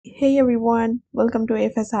Hey everyone, welcome to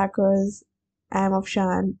AFS Hackers. I am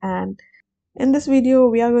Afshan, and in this video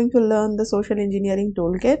we are going to learn the Social Engineering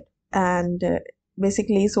Toolkit. And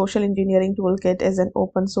basically, Social Engineering Toolkit is an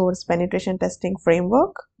open source penetration testing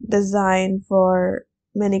framework designed for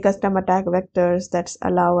many custom attack vectors that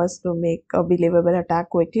allow us to make a believable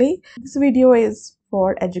attack quickly. This video is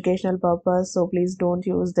for educational purpose, so please don't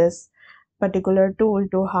use this particular tool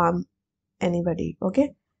to harm anybody,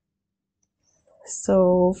 okay?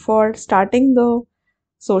 So for starting the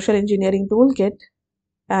Social Engineering Toolkit,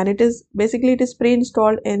 and it is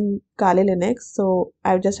pre-installed in Kali Linux, so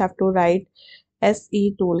I just have to write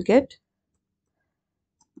SEToolKit.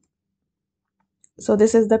 So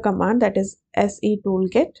this is the command, that is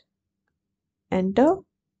SEToolKit. Enter.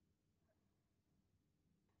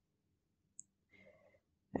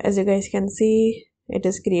 As you guys can see, it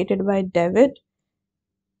is created by David,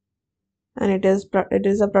 and it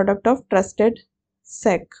is a product of Trusted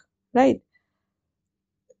Sec, right?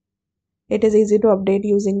 It is easy to update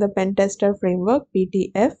using the Pentester framework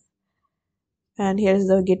PTF, and here's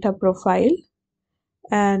the GitHub profile,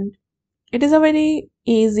 and it is a very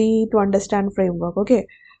easy to understand framework. Okay,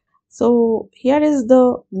 so here is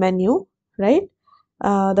the menu, right?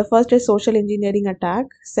 The first is social engineering attack,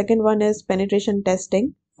 second one is penetration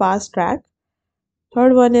testing fast track,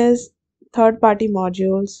 third one is third party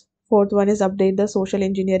modules, fourth one is update the social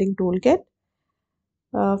engineering toolkit,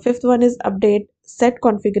 fifth one is update set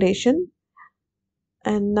configuration,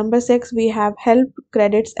 and number 6 we have help,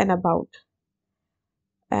 credits, and about,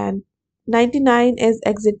 and 99 is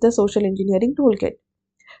exit the social engineering toolkit.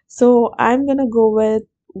 So I'm gonna go with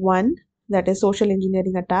 1, that is social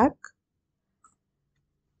engineering attack,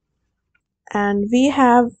 and we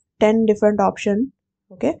have 10 different options.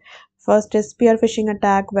 Okay, first is spear phishing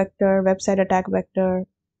attack vector, website attack vector,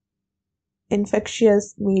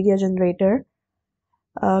 infectious media generator,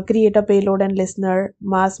 create a payload and listener,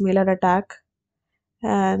 mass mailer attack,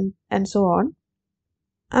 and so on.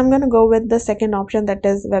 I'm gonna go with the second option, that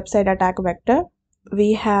is website attack vector.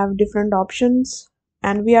 We have different options,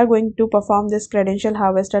 and we are going to perform this credential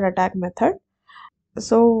harvester attack method.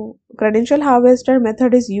 So credential harvester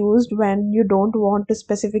method is used when you don't want to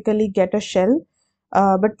specifically get a shell,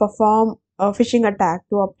 but perform a phishing attack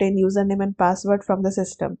to obtain username and password from the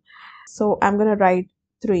system. So I'm going to write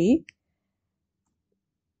 3,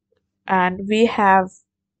 and we have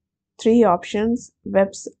 3 options: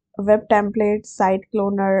 web template, site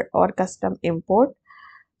cloner, or custom import.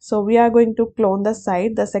 So we are going to clone the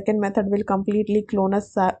site. The second method will completely clone a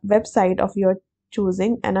website of your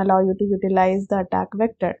choosing and allow you to utilize the attack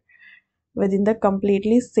vector within the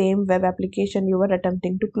completely same web application you were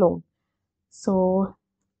attempting to clone. So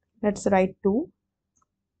let's write 2.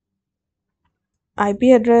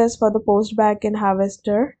 IP address for the post backend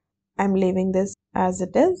harvester, I'm leaving this as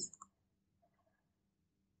it is.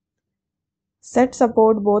 Set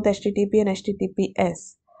support both HTTP and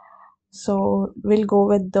HTTPS. So we'll go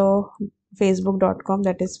with the facebook.com,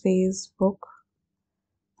 that is facebook.com.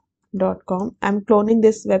 I'm cloning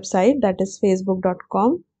this website, that is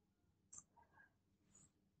facebook.com.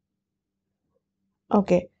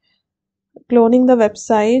 Okay, cloning the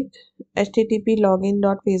website http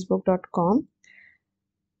login.facebook.com.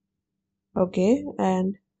 Okay,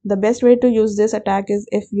 and the best way to use this attack is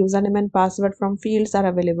if username and password from fields are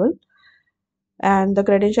available, and the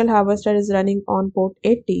credential harvester is running on port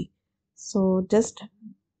 80. So just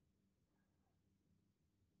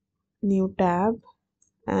new tab,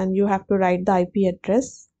 and you have to write the IP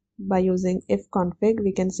address by using ifconfig.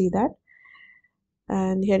 We can see that,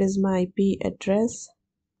 and here is my IP address.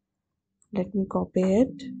 Let me copy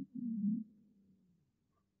it,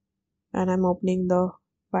 and I'm opening the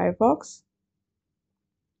Firefox.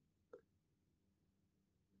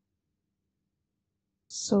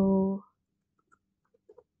 So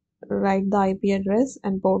write the IP address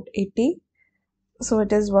and port 80. So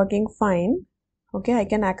it is working fine. Okay, I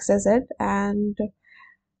can access it, and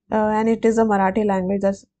it is a Marathi language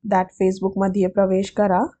that Facebook madhye pravesh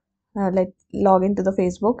kara. Let's log into the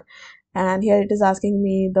Facebook, and here it is asking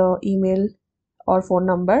me the email or phone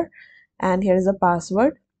number, and here is the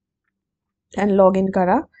password, and login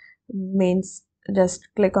kara means just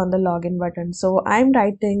click on the login button. So I'm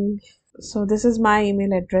writing, so this is my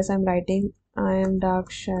email address. I'm writing I am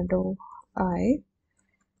darkshadowI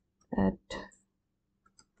at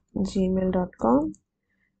gmail.com,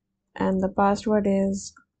 and the password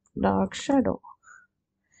is darkshadow,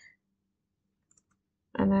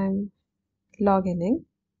 and I'm logging.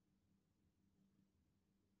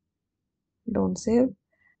 Don't save.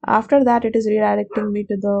 After that, it is redirecting me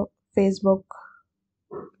to the Facebook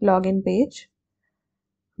login page.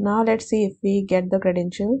 Now let's see if we get the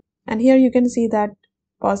credential. And here you can see that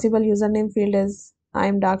possible username field is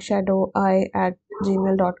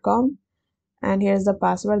imdarkshadowI@gmail.com, and here's the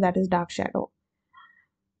password, that is darkshadow.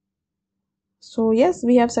 So yes,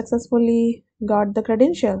 we have successfully got the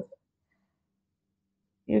credential.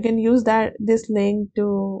 You can use this link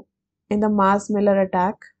to in the mass mailer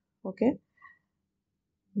attack, okay,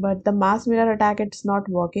 but the mass mailer attack, it's not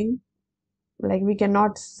working. Like, we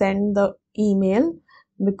cannot send the email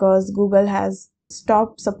because Google has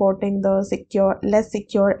stopped supporting the less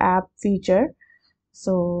secure app feature.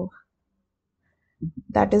 So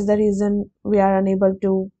that is the reason we are unable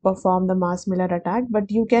to perform the mass mailer attack.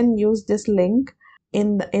 But you can use this link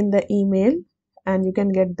in the email, and you can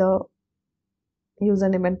get the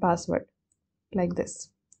username and password like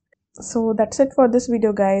this. So that's it for this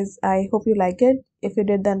video, guys. I hope you like it. If you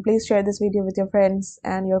did, then please share this video with your friends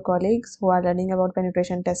and your colleagues who are learning about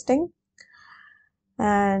penetration testing.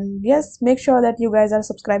 And yes, make sure that you guys are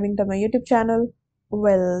subscribing to my YouTube channel.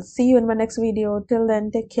 We'll see you in my next video. Till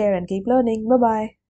then, take care and keep learning. Bye bye.